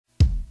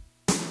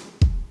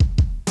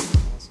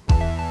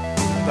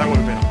That would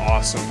have been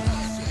awesome.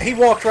 He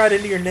walked right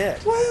into your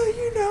net. Well,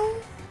 you know,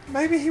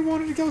 maybe he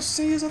wanted to go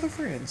see his other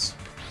friends.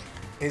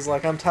 He's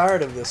like, I'm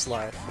tired of this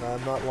life, and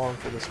I'm not long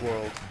for this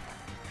world.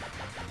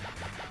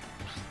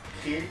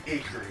 Kid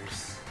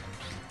Icarus.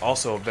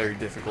 Also a very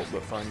difficult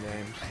but fun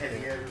game. Have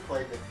you ever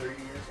played the 3DS?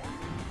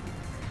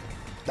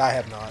 I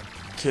have not.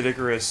 Kid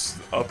Icarus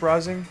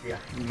Uprising? Yeah.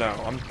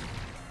 No,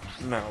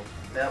 no.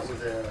 That was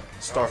a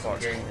Star awesome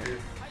Fox game game. too.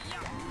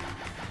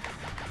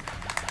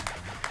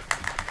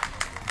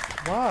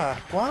 Why?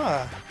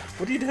 Why?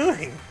 What are you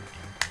doing?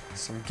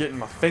 So I'm getting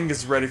my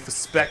fingers ready for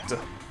Spectre.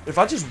 If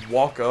I just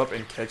walk up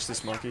and catch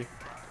this monkey.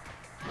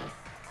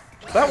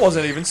 That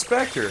wasn't even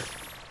Spectre.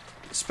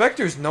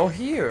 Spectre's no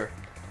here.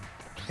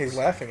 He's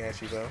laughing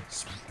at you, though.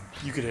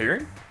 You could hear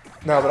him?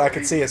 No, but I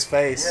could see his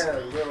face. Yeah,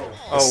 a little.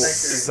 Oh,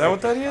 is that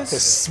what that His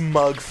is?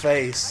 smug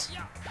face.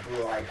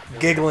 Like,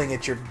 Giggling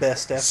at your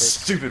best efforts.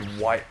 Stupid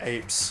white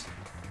apes.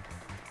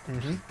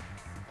 Mm-hmm.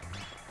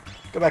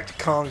 Go back to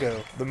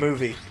Congo, the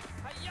movie.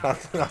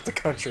 Not the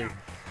country.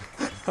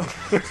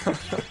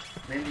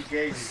 Mindy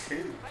gave you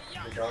two.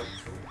 The Dark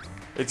Sword.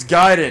 It's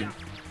Gaiden.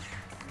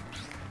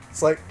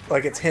 It's like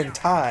it's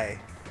hentai.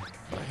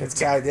 It's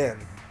Gaiden.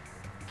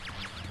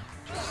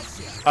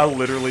 I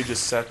literally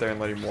just sat there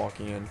and let him walk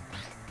in.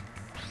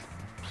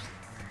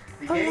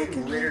 The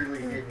game literally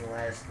didn't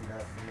last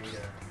enough for me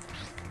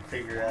to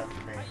figure out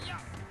the name.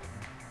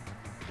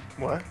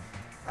 What?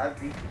 I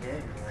beat the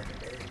game in like a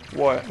day.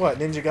 What? What,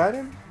 Ninja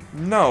Gaiden?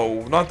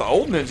 No, not the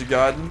old Ninja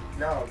Gaiden.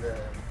 No, the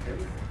new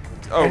one.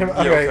 Oh, yeah,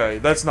 Okay. okay.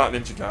 That's not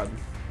Ninja Gaiden.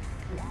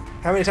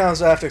 How many times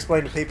do I have to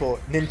explain to people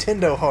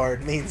Nintendo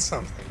hard means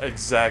something?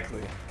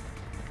 Exactly.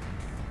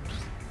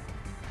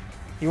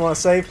 You want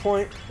a save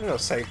point? There's no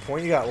save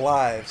point. You got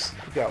lives.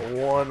 You got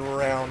one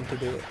round to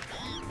do it.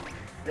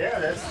 Yeah,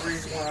 that's the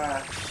reason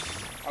why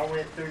I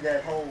went through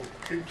that whole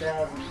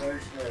 2000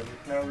 version of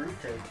Naruto,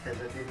 because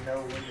I didn't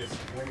know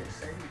when it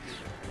saved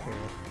you.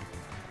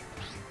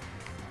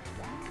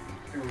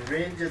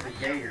 Revenge of the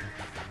Gator.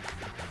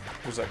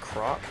 Was that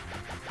Croc?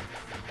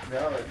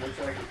 No, it looks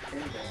like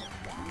it's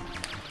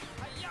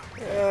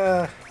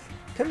pinball.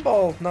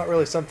 Pinball, not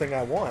really something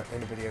I want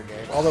in a video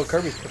game. Although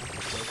Kirby's pretty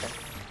okay.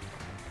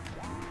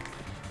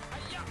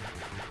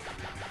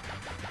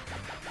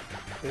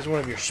 There's one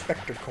of your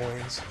Spectre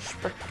coins.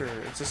 Spectre.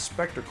 It's a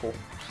spectacle.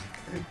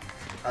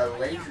 A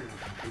laser.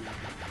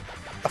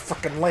 A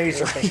fucking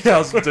laser beam.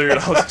 Yeah, dude,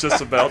 I was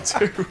just about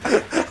to.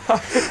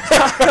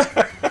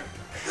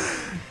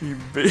 You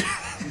beat.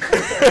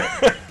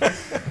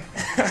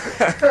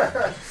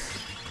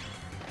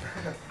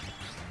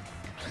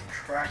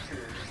 Tracker.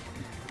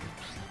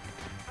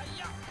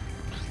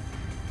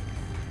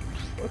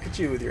 Look at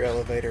you with your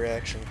elevator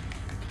action.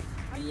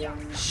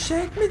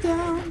 Shake me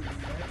down.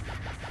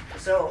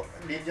 So,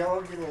 did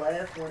y'all get a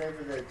laugh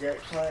whenever the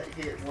jackpot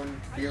hit $1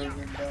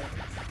 billion?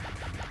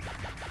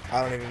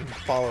 I don't even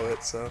follow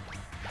it, so.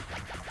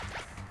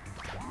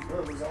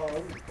 Well, it was all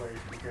over the place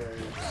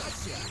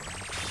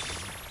because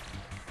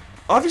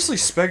Obviously,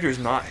 Spectre's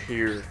not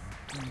here.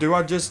 Do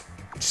I just...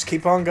 Just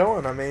keep on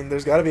going. I mean,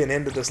 there's got to be an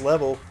end to this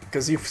level,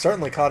 because you've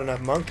certainly caught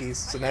enough monkeys,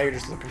 so now you're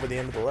just looking for the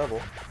end of the level.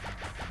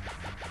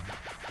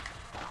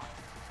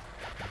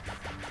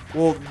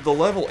 Well, the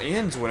level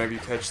ends whenever you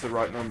catch the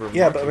right number of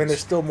Yeah, monkeys. but I mean, there's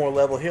still more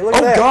level here. Look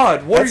at Oh that.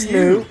 God, what That's are you?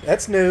 new.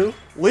 That's new.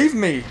 Leave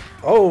me.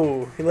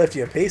 Oh, he left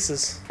you in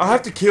pieces. I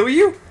have to kill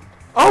you?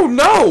 Oh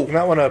no! You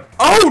might want to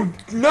Oh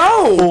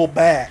no! pull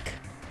back.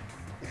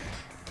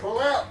 pull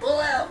out, pull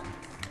out.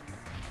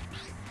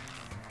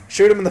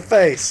 Shoot him in the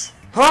face.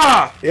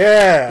 Ha!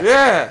 Yeah.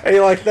 Yeah! How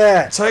you like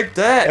that? Take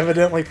that!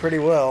 Evidently pretty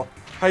well.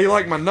 How you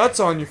like my nuts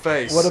on your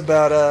face? What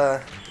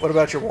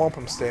about your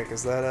wampum stick?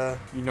 Is that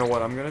You know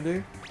what I'm gonna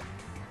do?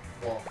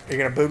 Well, you're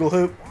gonna boogle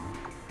hoop?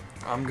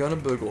 I'm gonna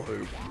boogle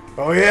hoop.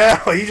 Oh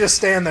yeah. Well, you just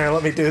stand there and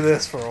let me do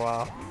this for a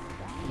while.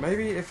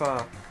 Maybe if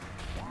I...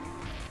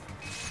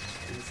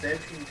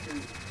 Inception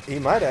 2. You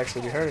might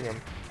actually be hurting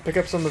him. Pick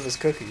up some of his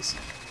cookies.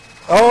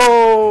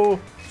 Oh!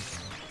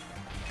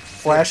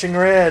 Flashing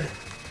red.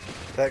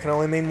 That can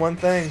only mean one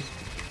thing.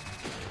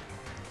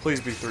 Please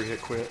be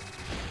 3-hit quit.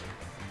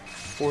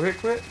 4-hit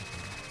quit?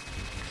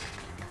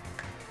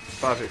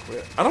 5-hit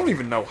quit. I don't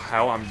even know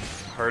how I'm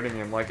hurting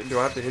him. Like, do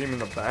I have to hit him in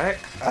the back?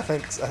 I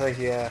think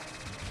yeah.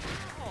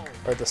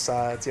 Or the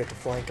sides. You have to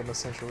flank him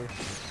essentially.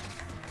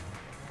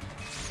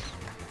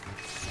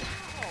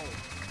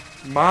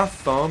 My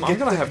thumb? I'm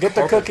gonna have get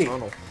the carpal cookie.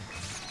 tunnel.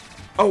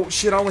 Oh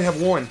shit, I only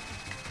have one.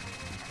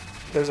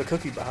 There's a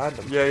cookie behind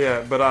him.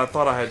 Yeah, but I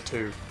thought I had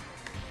two.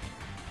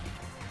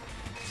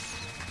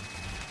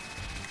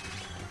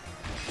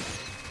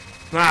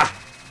 Ah!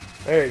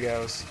 There he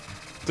goes.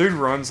 Dude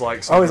runs like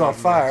Oh, something. he's on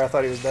fire. I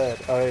thought he was dead.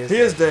 Oh, He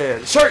is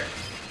dead. Shirt!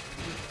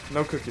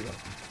 No cookie though.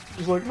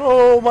 He's like,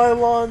 no, my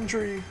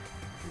laundry.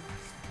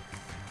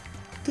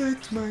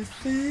 That's my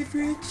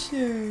favorite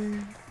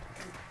shirt.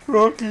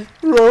 Rocky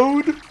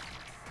Road.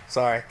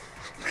 Sorry.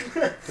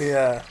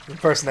 Yeah,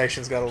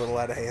 impersonation's got a little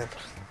out of hand.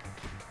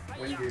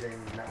 When do they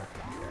not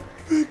do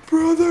that? Big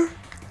brother.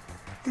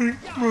 Big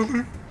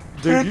brother.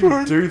 Dude,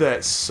 you do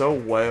that so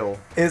well.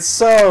 It's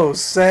so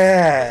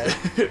sad.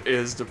 It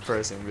is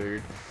depressing,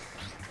 dude.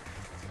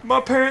 My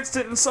parents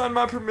didn't sign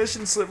my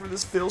permission slip for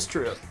this Phil's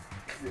trip.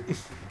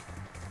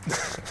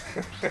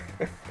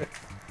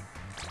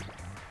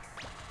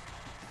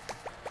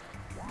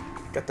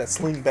 Got that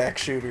slingback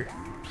shooter.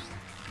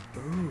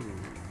 Ooh,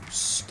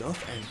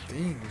 stuff and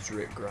things,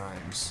 Rick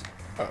Grimes.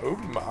 Oh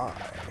my.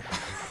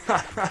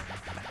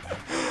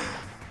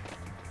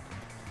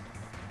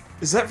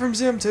 Is that from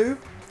Zim 2?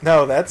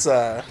 No, that's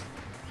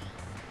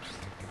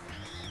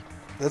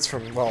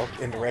from, well,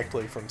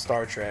 indirectly from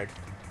Star Trek.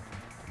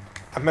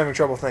 I'm having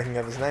trouble thinking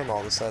of his name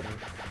all of a sudden.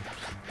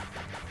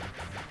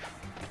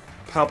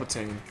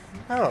 Palpatine.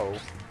 No.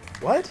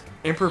 What?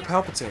 Emperor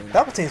Palpatine.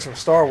 Palpatine's from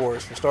Star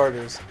Wars, for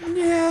starters.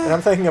 Yeah. And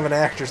I'm thinking of an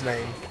actor's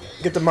name.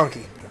 Get the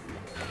monkey.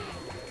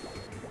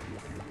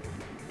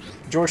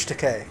 George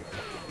Takei.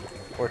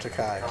 Or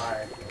Takai.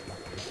 Alright.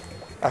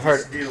 I've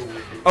heard... Just deal with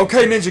it.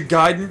 Okay, Ninja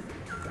Gaiden.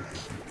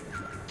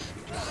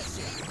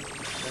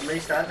 At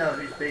least I know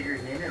who's bigger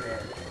than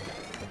internet.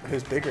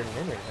 Who's bigger than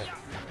internet?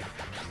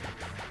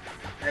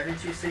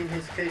 Haven't you seen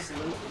his case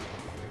of Luke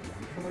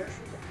commercial?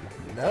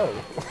 No.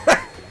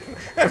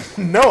 I have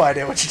no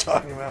idea what you're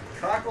talking about.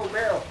 Taco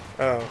Bell.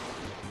 Oh.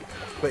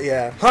 But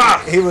yeah.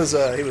 Ha! He was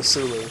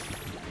Sulu.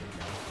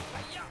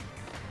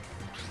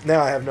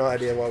 Now I have no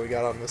idea why we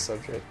got on this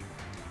subject.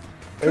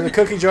 There's a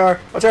cookie jar.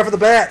 Watch out for the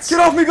bats! Get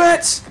off me,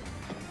 bats!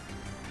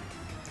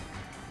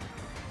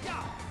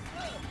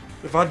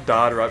 If I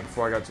died right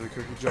before I got to the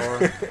cookie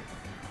jar...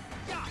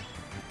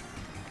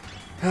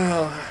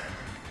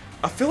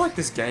 I feel like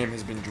this game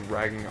has been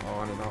dragging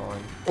on and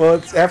on. Well,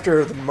 it's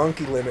after the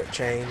monkey limit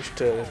changed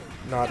to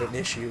not an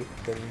issue,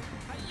 then...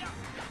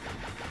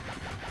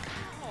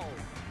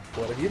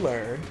 What have you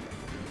learned?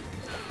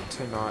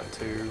 To not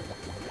to...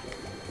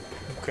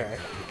 Okay.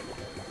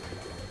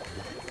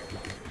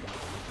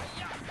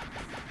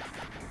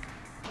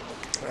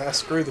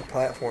 Screw the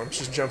platforms.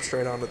 Just jump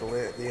straight onto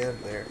the end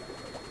there.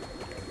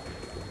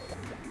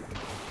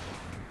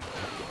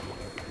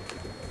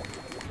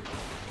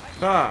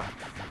 Ah!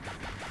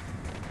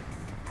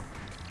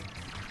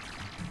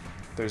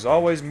 There's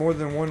always more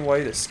than one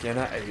way to skin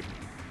an ape.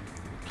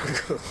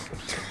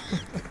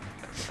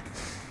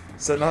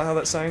 Is that not how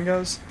that saying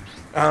goes?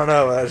 I don't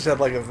know. I just had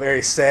like a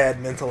very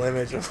sad mental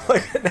image of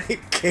like an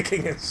ape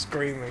kicking and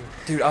screaming.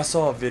 Dude, I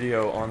saw a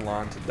video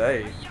online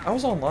today. I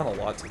was online a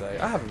lot today.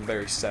 I have a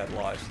very sad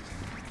life.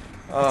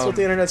 That's what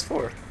the internet's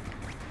for.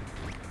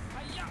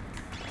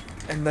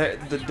 And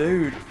the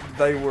dude,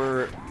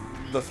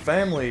 the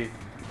family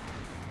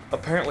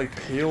apparently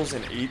peels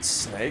and eats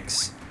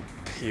snakes.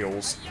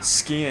 Peels.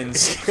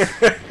 Skins.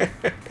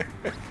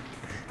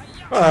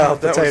 Well,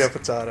 that potato, was-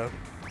 potato.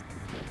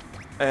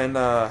 And,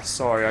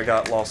 sorry, I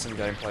got lost in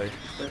gameplay.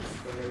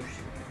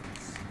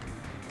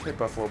 Okay,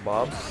 Buffalo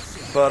Bob.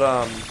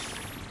 But,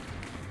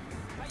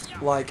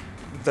 like,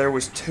 there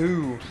was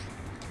 2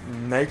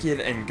 naked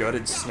and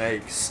gutted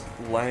snakes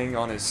laying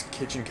on his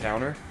kitchen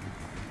counter.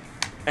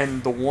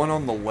 And the one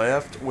on the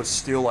left was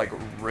still, like,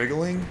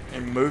 wriggling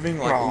and moving,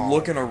 like, Aw.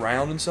 looking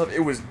around and stuff. It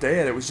was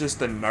dead. It was just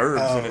the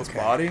nerves Oh, in its okay.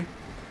 body.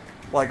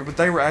 Like, but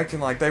they were acting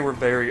like they were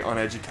very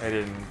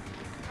uneducated and,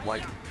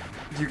 like,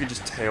 you could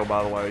just tell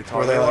by the way they talk.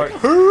 Were they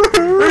like,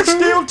 they're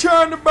still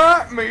trying to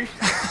bite me.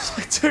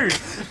 Like, dude,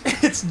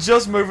 it's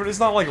just moving. It's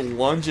not like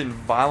lunging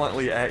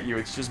violently at you.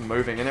 It's just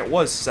moving, and it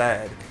was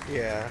sad.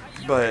 Yeah.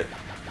 But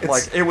It's-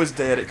 like it was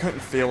dead. It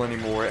couldn't feel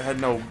anymore. It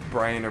had no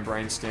brain or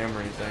brain stem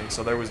or anything.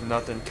 So there was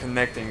nothing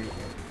connecting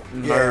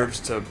nerves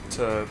to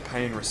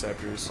pain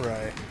receptors.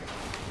 Right.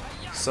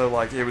 So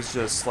like it was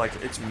just like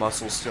its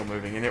muscles still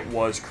moving, and it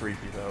was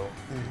creepy though.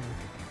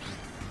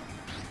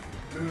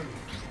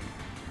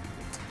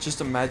 Just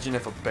imagine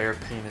if a bear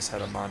penis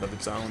had a mind of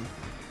its own.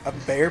 A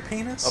bear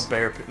penis? A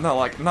bear, not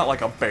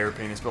like a bear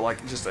penis, but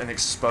like just an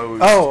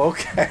exposed. Oh,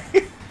 okay.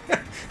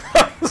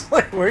 I was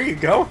like, where are you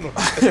going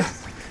with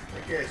this?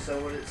 Okay, so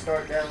would it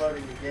start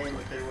downloading the game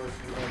if there was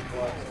no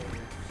blocks on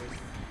your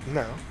system?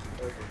 No.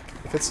 Okay.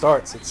 If it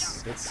starts,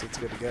 it's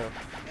good to go.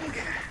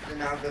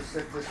 Then I'll go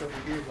set this over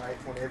here like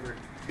whenever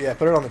Yeah,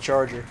 put it on the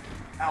charger.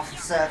 Alpha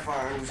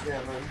Sapphire was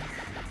downloading.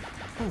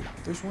 Oh,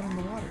 there's one in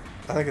the water.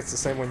 I think it's the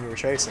same one you were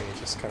chasing. It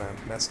just kind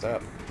of messed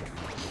up.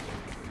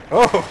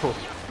 Oh!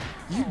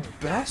 You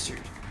bastard!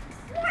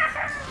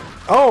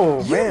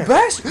 Oh, You man.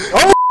 bastard!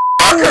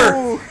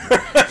 Oh!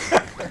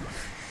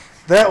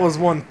 That was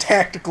one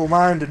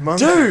tactical-minded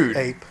monkey Dude!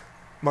 ape.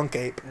 Monk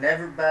ape.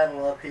 Never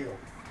battle uphill.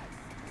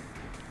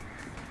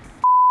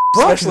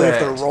 Fuck Especially if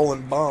that. they're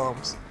rolling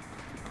bombs.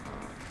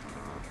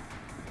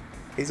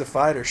 He's a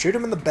fighter. Shoot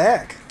him in the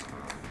back.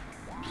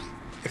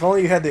 If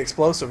only you had the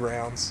explosive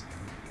rounds.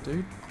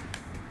 Dude,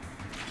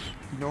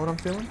 you know what I'm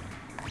feeling?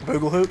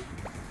 Boogle hoop.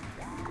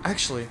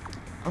 Actually,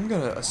 I'm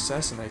gonna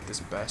assassinate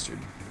this bastard.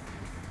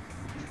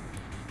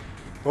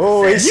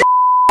 Oh,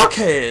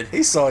 Fuckhead!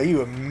 he saw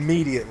you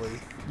immediately.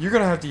 You're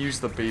gonna have to use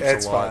the beeps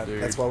That's a lot, fine.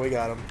 dude. That's why we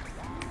got him.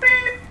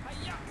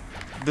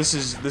 This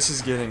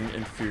is getting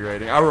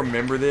infuriating. I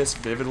remember this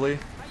vividly.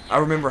 I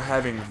remember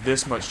having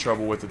this much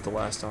trouble with it the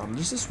last time.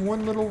 Just this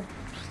one little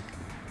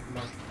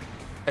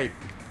ape.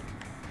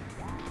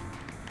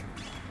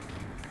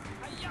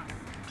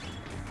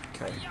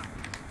 Okay.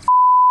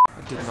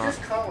 I did Let's not.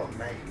 just call them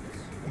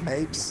mapes.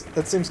 Mapes?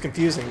 That seems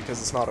confusing because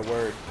it's not a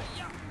word.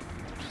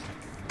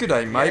 Good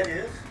day, Yeah, mate. it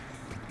is.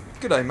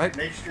 Good day, mate.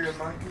 Mixture of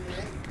monkey and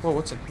ape. Whoa,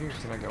 what's in here?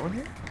 Can I go in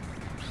here?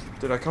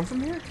 Did I come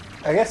from here?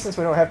 I guess since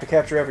we don't have to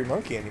capture every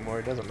monkey anymore,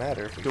 it doesn't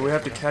matter. If Do we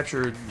have to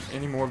capture capture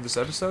any more of this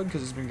episode?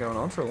 Because it's been going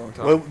on for a long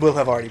time. them. We'll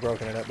have already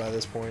broken it up by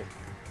this point.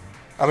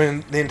 I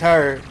mean, the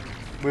entire...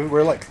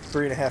 We're like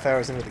 3.5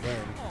 hours into the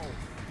game.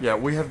 Yeah,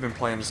 we have been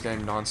playing this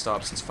game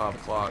non-stop since 5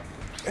 o'clock.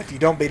 If you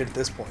don't beat it at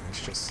this point,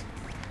 it's just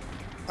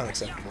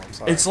unacceptable. I'm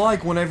sorry. It's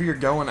like whenever you're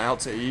going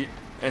out to eat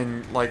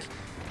and, like,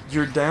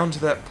 you're down to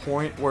that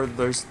point where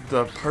there's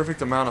the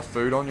perfect amount of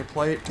food on your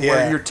plate to Yeah.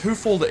 where you're too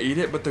full to eat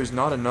it, but there's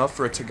not enough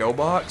for a to-go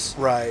box.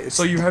 right. It's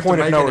So you the have point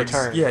to make of no an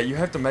return. yeah, you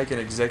have to make an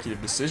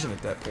executive decision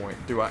at that point.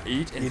 Do I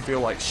eat and feel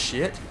like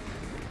shit,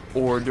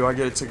 or do I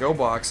get a to-go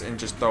box and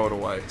just throw it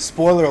away?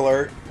 Spoiler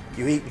alert: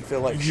 you eat and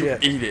feel like You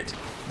shit. eat it.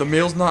 The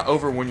meal's not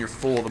over when you're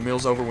full. The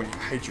meal's over when you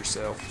hate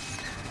yourself.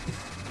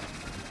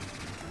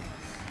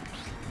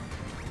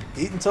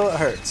 Eat until it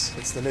hurts.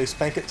 It's the new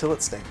spank it till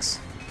it stinks.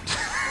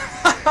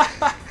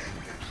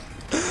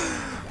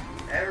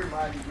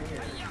 Everybody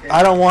did.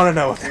 I don't want to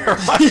know what they're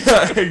like.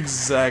 Yeah,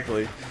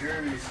 exactly.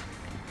 Drew's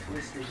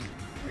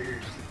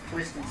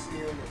twisted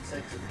steel and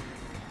sex appeal.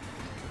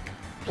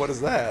 What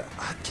is that?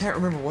 I can't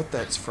remember what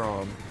that's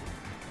from.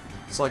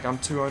 It's like I'm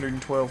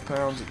 212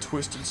 pounds of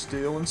twisted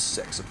steel and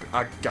sex appeal.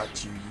 I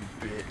got you,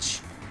 you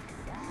bitch.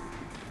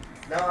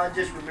 No, I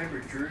just remember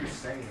Drew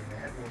saying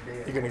that one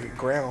day. You're gonna get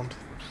ground.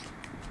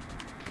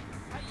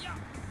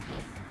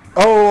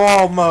 Oh,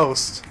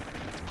 almost.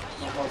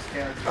 Almost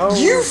counted. Oh.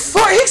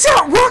 He's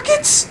got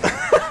rockets!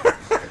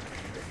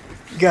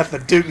 You got the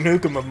Duke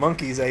Nukem of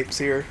monkeys apes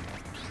here.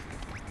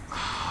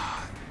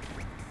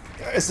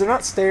 Is there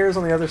not stairs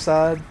on the other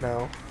side?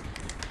 No.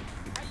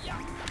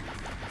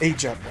 He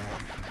jumped down.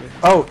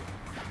 Oh!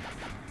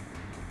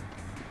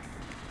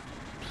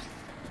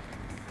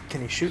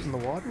 Can he shoot in the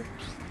water?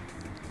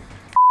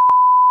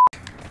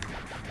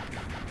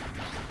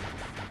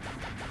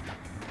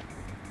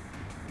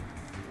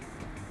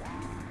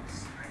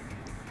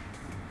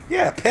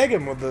 Yeah, peg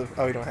him with the...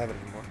 Oh, you don't have it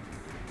anymore.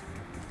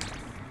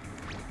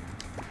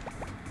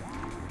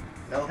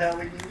 Know how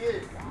we can get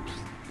it.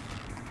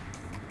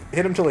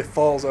 Hit him till he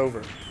falls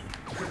over.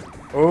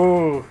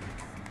 Oh!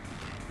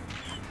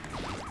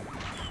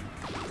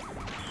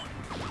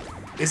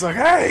 He's like,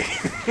 hey!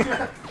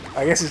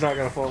 I guess he's not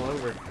gonna fall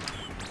over.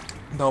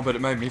 No, but it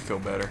made me feel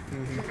better.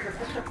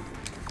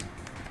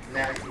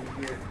 Now you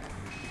can get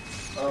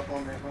up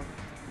on that one.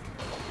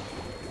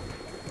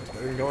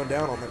 Better than going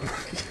down on them.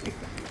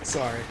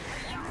 Sorry.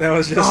 That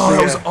was just Oh, the,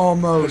 that was the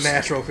almost.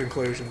 natural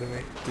conclusion to me.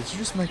 Did you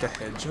just make a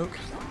head joke?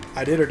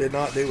 I did or did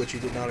not do what you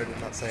did not or did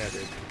not say I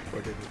did. Or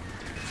didn't.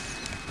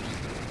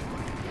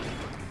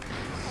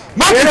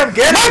 Monkey! Get him!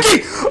 Get him!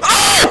 Monkey!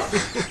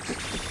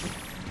 Oh!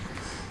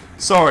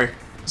 Sorry.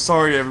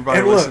 Sorry, everybody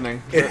And look,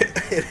 listening.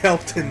 it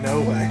helped in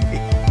no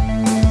way.